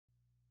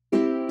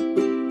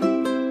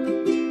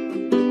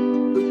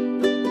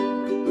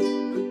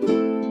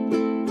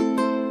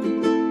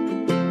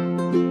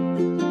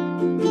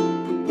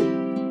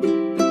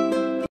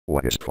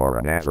is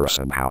coronavirus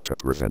and how to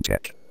prevent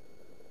it?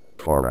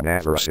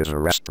 Coronavirus is a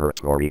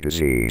respiratory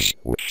disease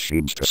which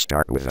seems to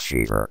start with a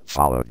fever,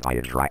 followed by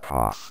a dry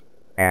cough.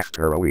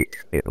 After a week,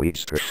 it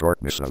leads to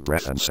shortness of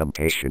breath and some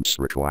patients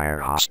require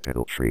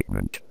hospital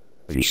treatment.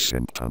 These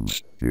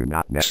symptoms do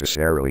not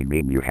necessarily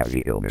mean you have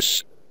the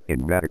illness.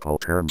 In medical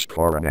terms,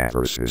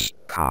 coronaviruses,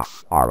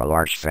 cough, are a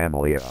large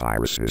family of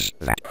viruses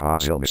that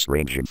cause illness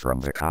ranging from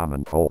the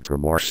common cold to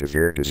more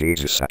severe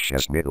diseases such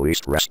as Middle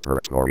East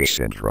Respiratory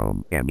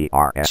Syndrome,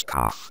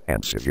 MERS-CoV,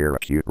 and Severe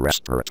Acute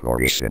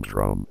Respiratory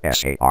Syndrome,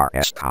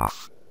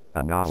 SARS-CoV.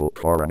 A novel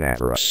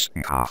coronavirus,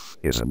 nCoV,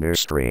 is a new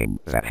strain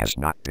that has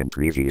not been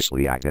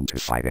previously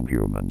identified in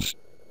humans.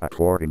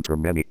 According to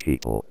many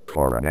people,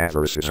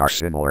 coronaviruses are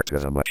similar to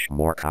the much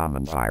more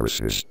common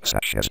viruses,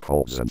 such as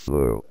colds and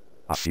flu.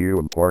 A few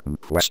important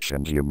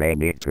questions you may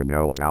need to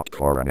know about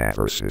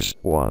coronaviruses.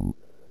 1.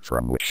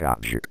 From which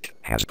object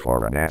has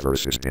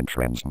coronaviruses been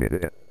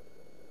transmitted?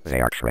 They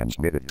are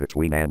transmitted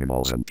between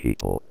animals and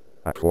people.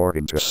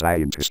 According to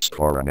scientists,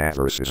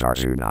 coronaviruses are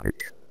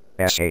zoonotic.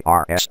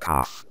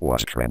 SARS-CoV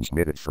was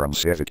transmitted from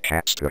civet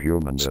cats to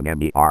humans and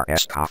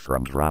MERS-CoV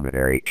from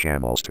dromedary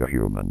camels to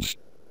humans.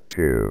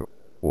 2.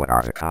 What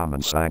are the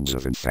common signs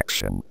of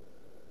infection?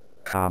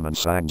 Common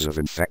signs of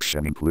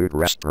infection include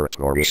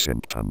respiratory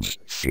symptoms,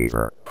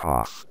 fever,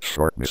 cough,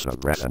 shortness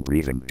of breath and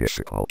breathing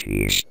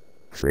difficulties.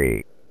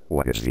 3.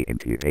 What is the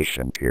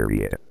incubation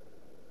period?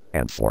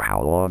 And for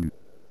how long?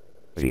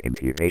 The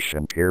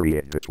incubation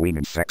period between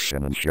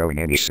infection and showing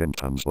any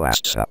symptoms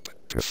lasts up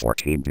to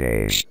 14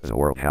 days, the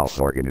World Health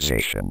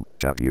Organization,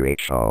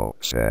 WHO,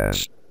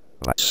 says.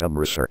 But some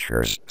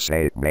researchers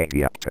say it may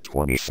be up to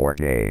 24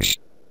 days.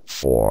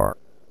 4.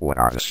 What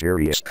are the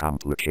serious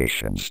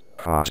complications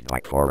caused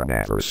by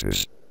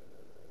coronaviruses?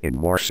 In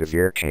more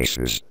severe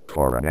cases,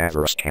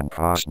 coronavirus can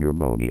cause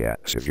pneumonia,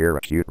 severe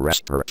acute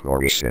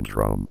respiratory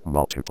syndrome,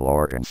 multiple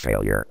organ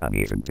failure, and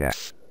even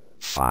death.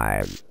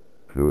 5.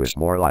 Who is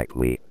more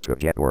likely to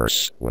get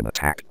worse when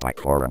attacked by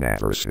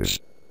coronaviruses?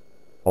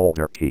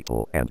 Older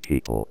people and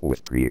people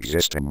with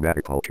pre-existing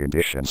medical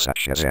conditions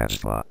such as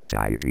asthma,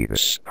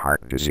 diabetes,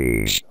 heart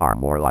disease are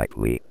more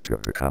likely to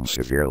become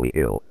severely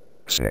ill.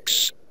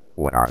 6.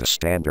 What are the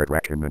standard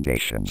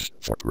recommendations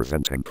for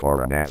preventing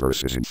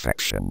coronavirus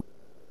infection?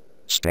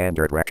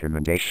 Standard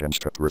recommendations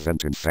to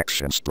prevent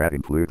infection spread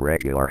include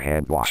regular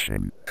hand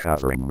washing,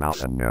 covering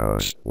mouth and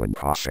nose when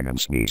coughing and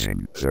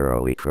sneezing,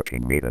 thoroughly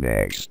cooking meat and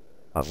eggs.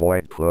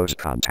 Avoid close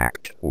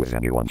contact with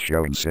anyone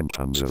showing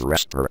symptoms of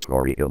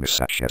respiratory illness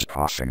such as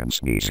coughing and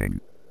sneezing.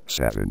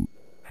 7.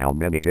 How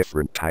many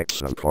different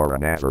types of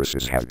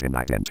coronaviruses have been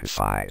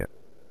identified?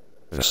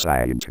 The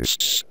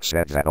scientists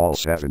said that all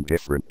 7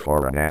 different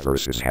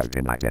coronaviruses have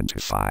been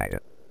identified.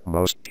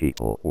 Most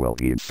people will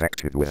be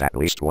infected with at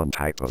least one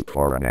type of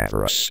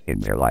coronavirus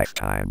in their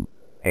lifetime.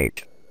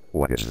 8.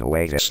 What is the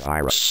way this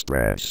virus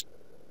spreads?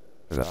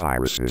 The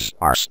viruses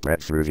are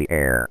spread through the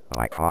air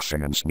by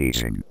coughing and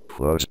sneezing,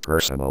 close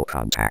personal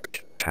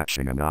contact,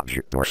 touching an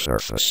object or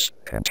surface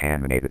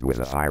contaminated with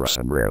the virus,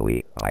 and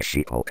rarely by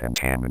fecal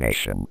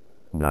contamination.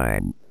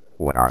 9.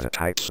 What are the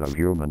types of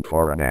human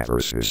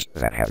coronaviruses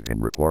that have been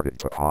reported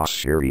to cause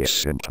serious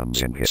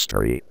symptoms in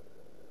history?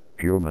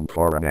 Human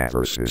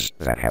coronaviruses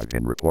that have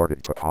been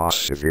reported to cause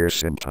severe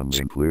symptoms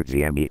include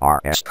the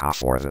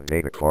MERS-CoV or the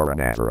beta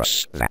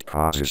coronavirus that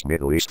causes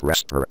Middle East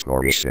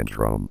Respiratory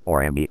Syndrome,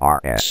 or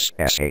MERS,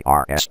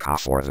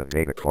 SARS-CoV or the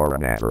beta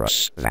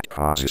coronavirus that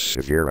causes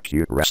Severe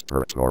Acute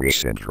Respiratory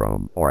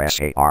Syndrome, or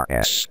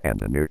SARS, and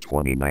the new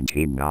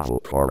 2019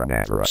 novel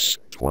coronavirus,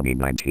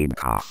 2019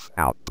 CoV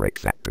outbreak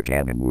that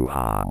began in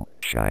Wuhan,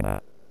 China.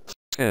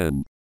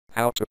 10.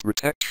 How to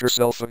protect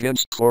yourself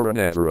against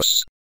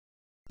coronavirus.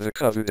 The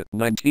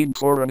COVID-19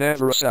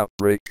 coronavirus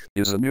outbreak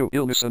is a new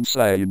illness and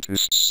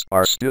scientists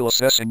are still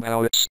assessing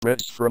how it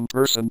spreads from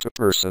person to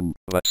person,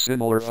 but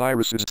similar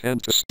viruses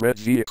tend to spread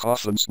via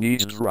cough and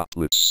sneeze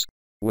droplets.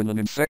 When an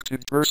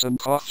infected person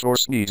coughs or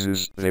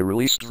sneezes, they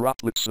release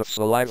droplets of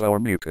saliva or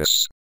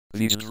mucus.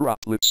 These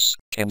droplets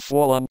can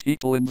fall on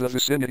people in the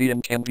vicinity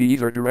and can be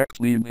either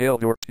directly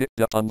inhaled or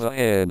picked up on the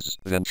hands,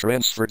 then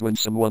transferred when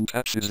someone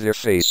touches their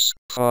face,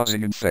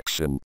 causing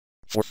infection.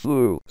 For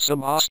flu,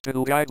 some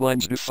hospital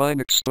guidelines define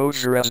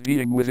exposure as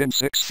being within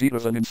 6 feet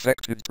of an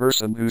infected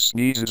person who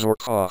sneezes or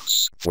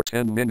coughs for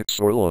 10 minutes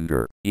or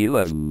longer.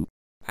 11.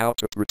 How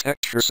to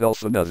protect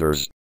yourself and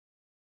others.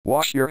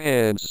 Wash your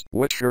hands.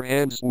 Wet your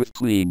hands with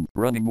clean,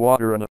 running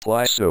water and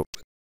apply soap.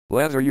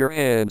 Lather your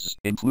hands,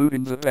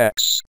 including the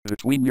backs,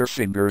 between your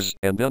fingers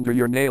and under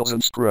your nails,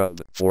 and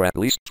scrub for at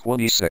least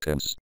 20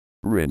 seconds.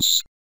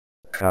 Rinse.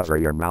 Cover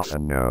your mouth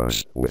and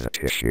nose with a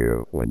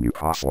tissue when you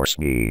cough or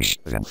sneeze,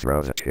 then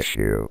throw the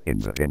tissue in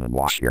the bin and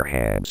wash your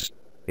hands.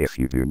 If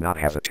you do not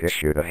have a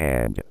tissue to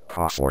hand,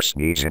 cough or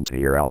sneeze into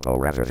your elbow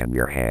rather than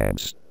your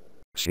hands.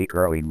 Seek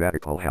early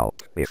medical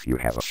help if you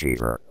have a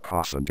fever,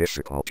 cough and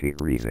difficulty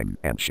breathing,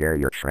 and share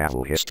your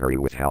travel history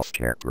with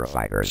healthcare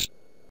providers.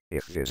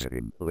 If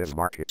visiting live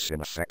markets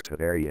in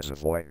affected areas,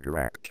 avoid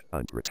direct,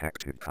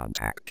 unprotected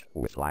contact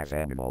with live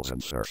animals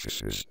and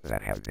surfaces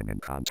that have been in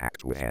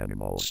contact with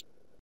animals.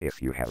 If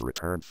you have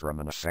returned from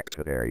an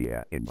affected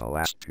area in the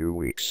last 2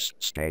 weeks,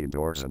 stay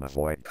indoors and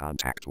avoid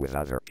contact with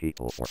other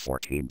people for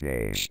 14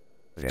 days.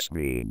 This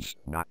means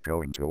not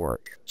going to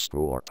work,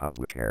 school, or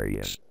public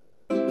areas.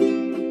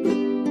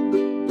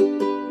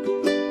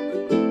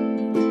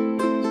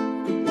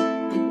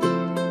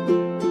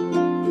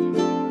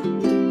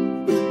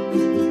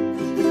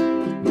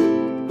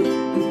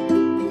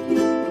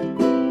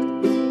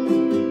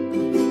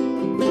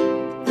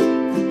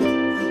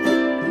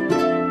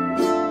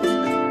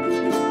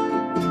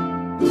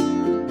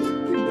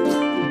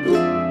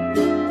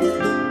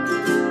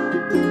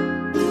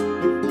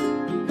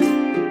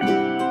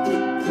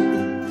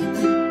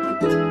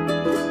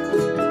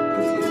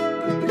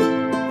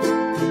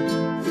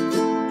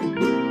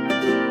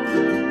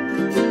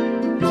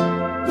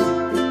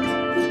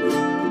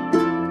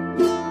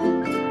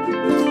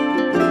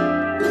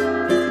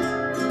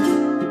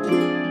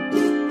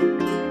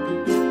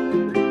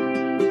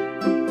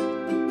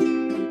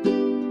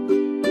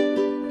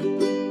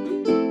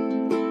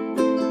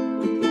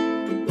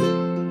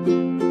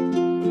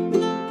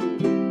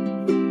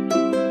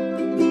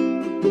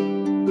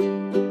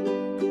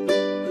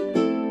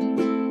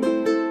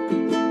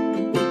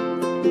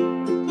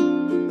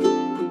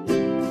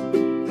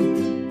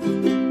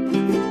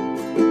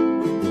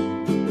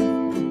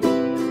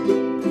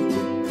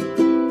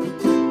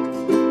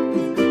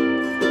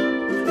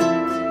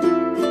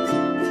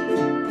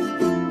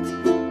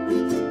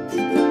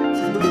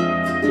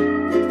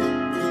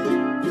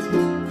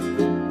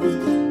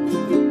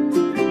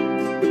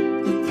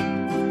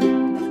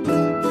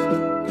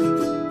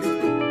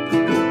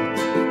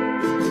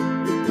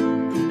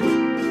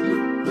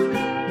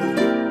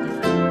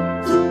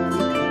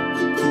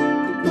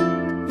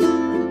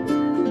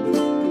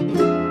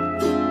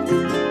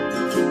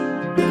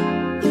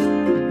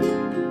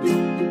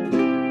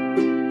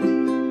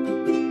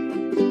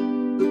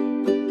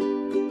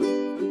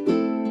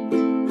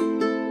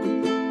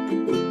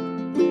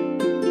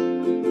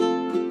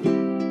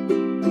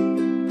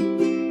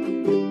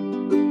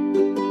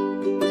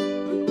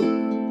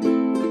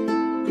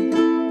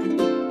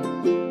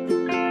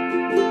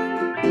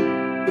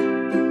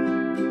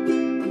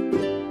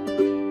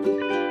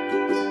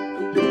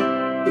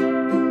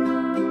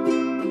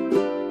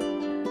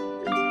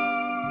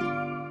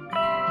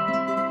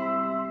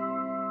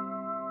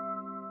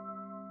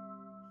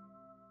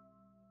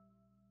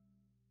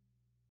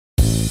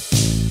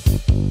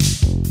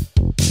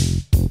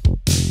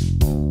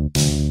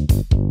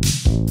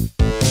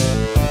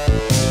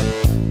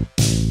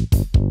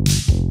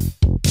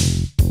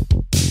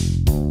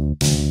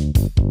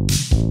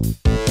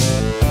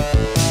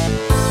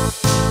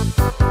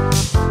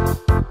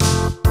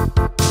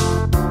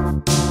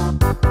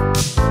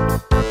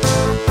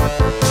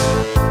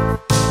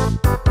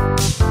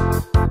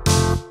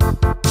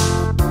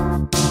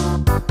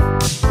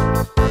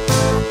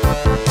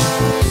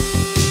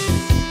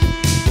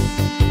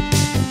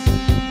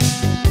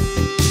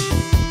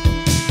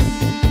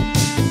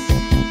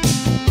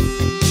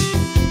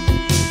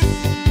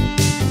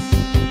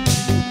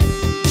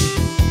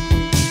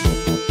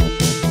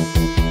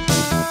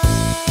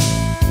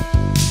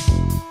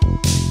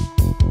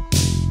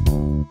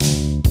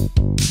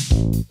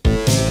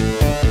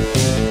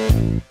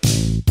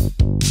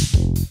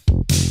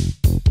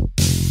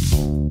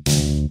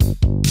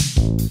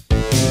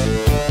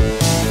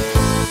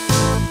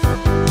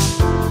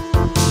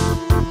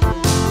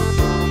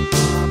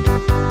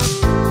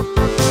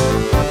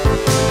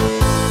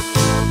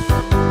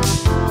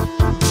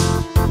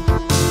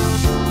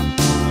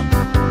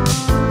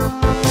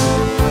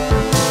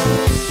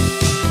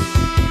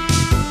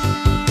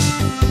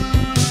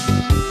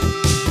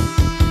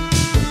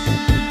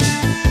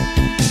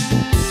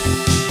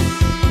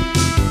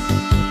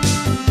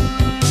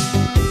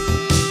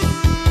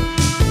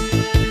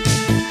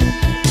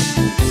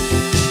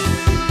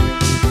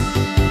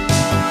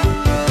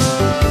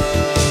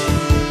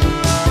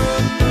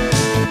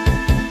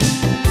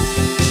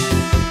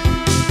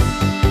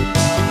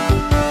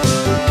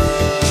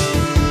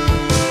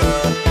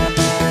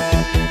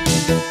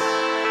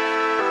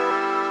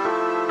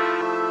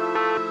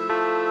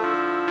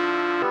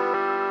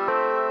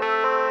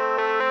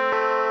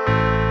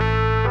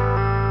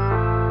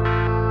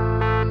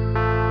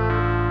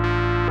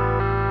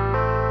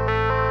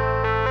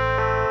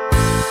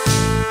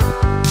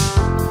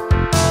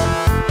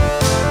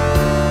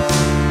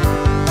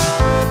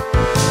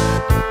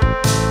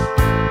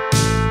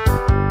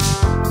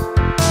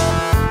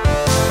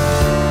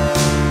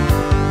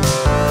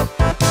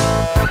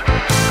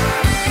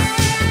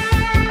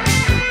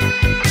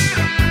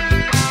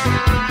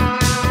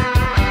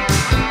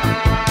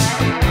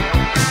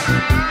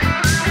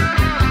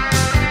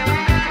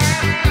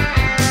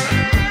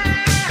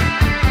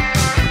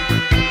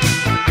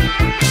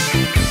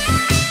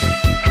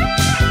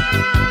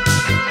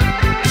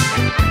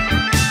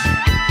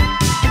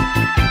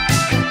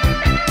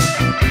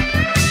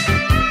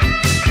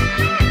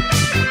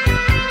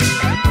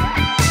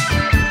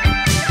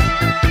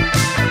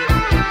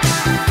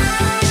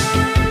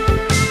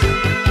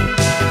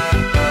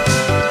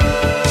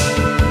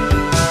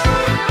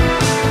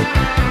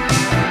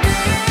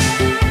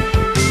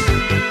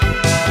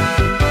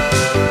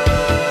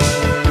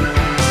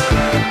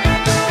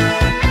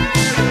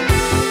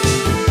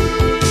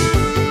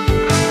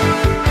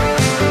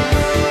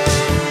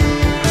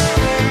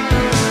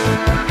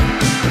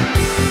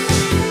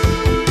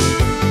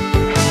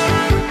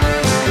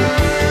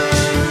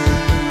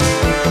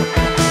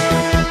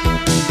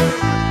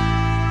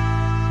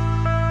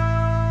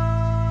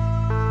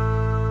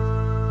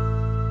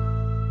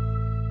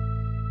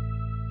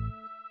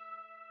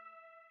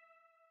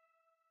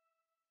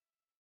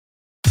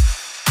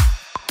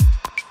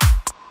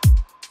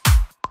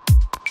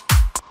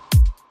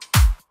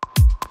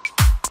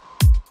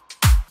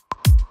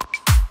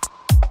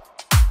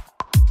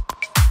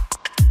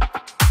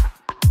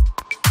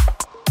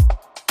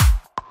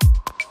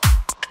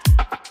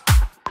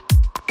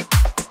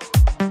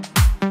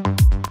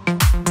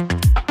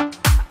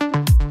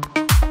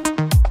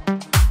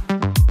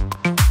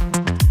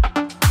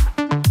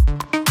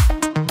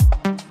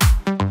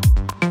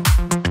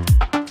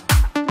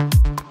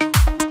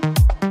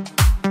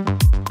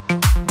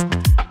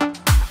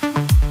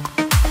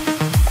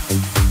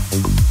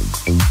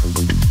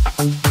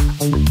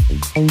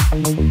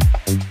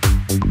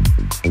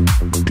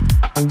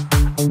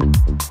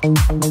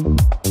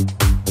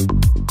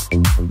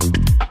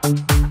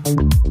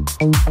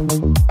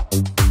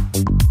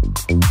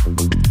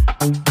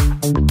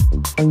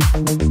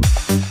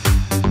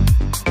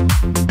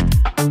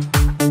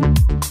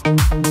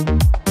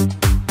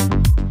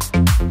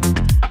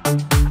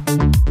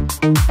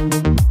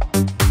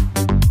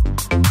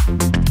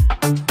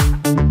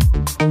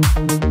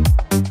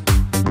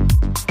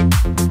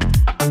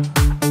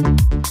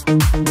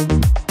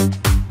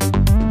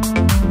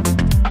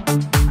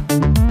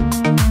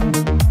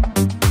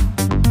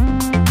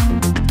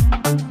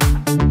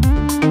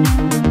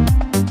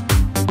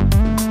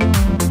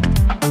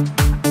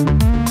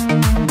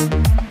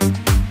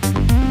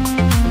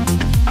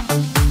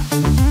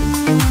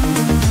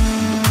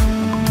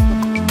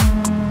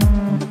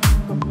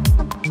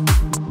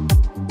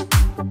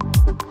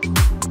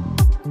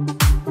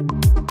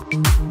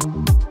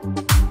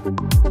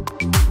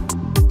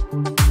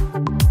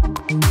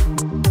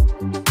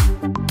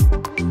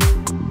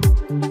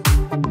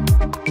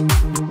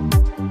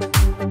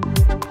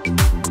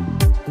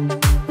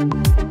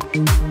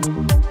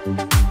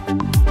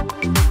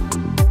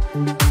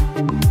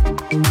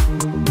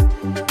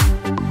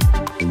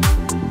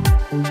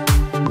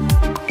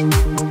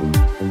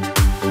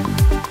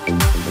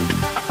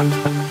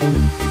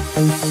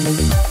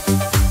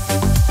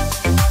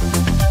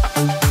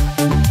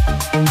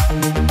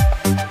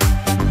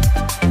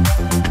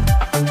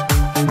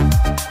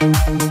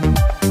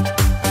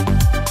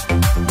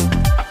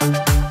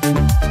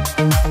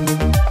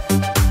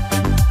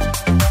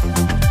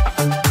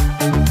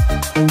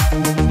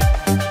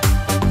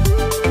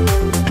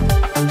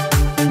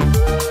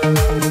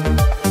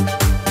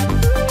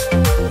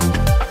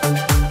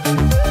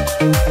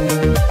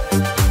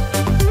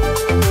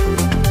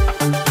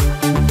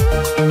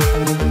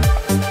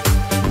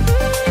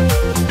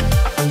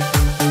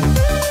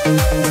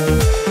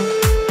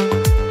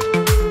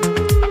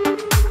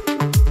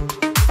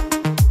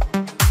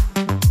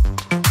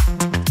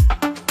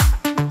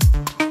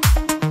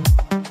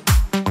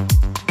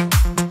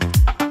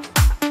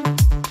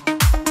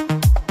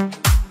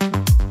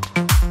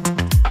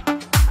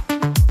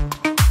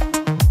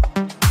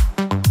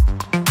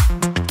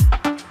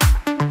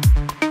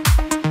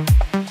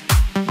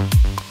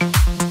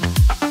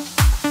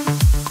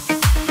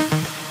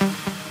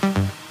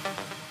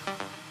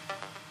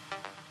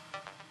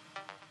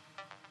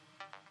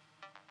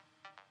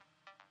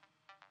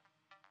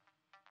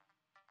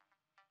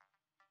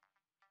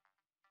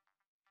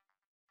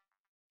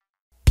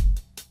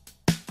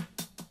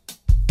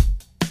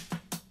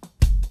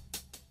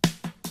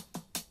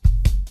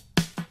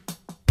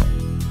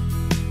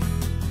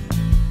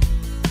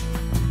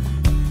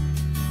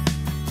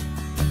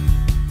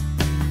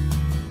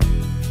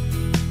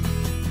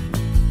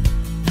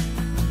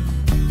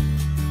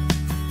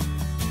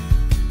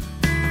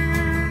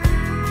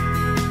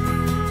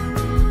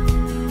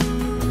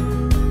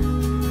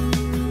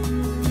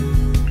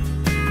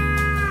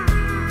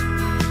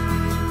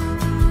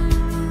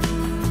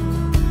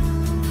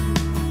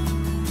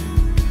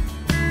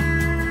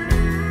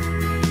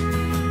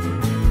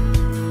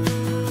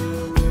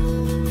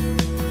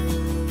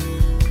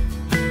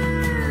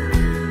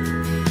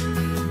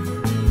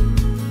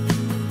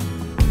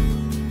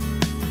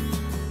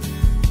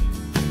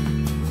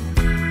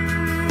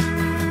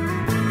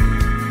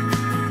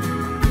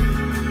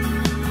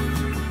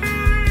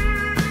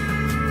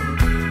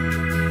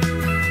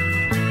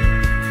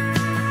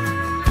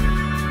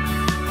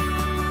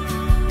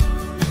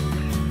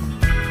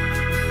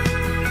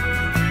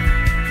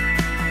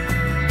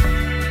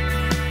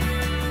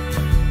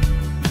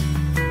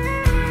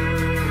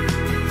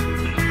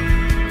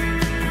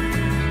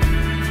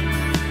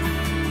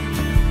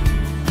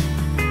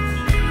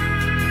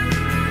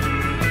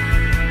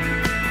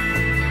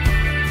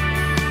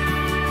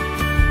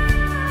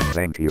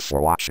 Thank you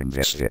for watching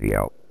this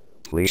video.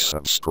 Please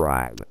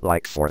subscribe,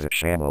 like for the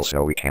channel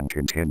so we can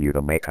continue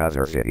to make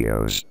other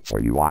videos for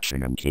you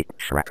watching and keep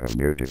track of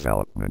new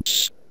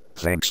developments.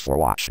 Thanks for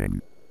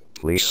watching.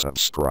 Please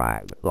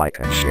subscribe, like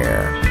and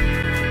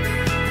share.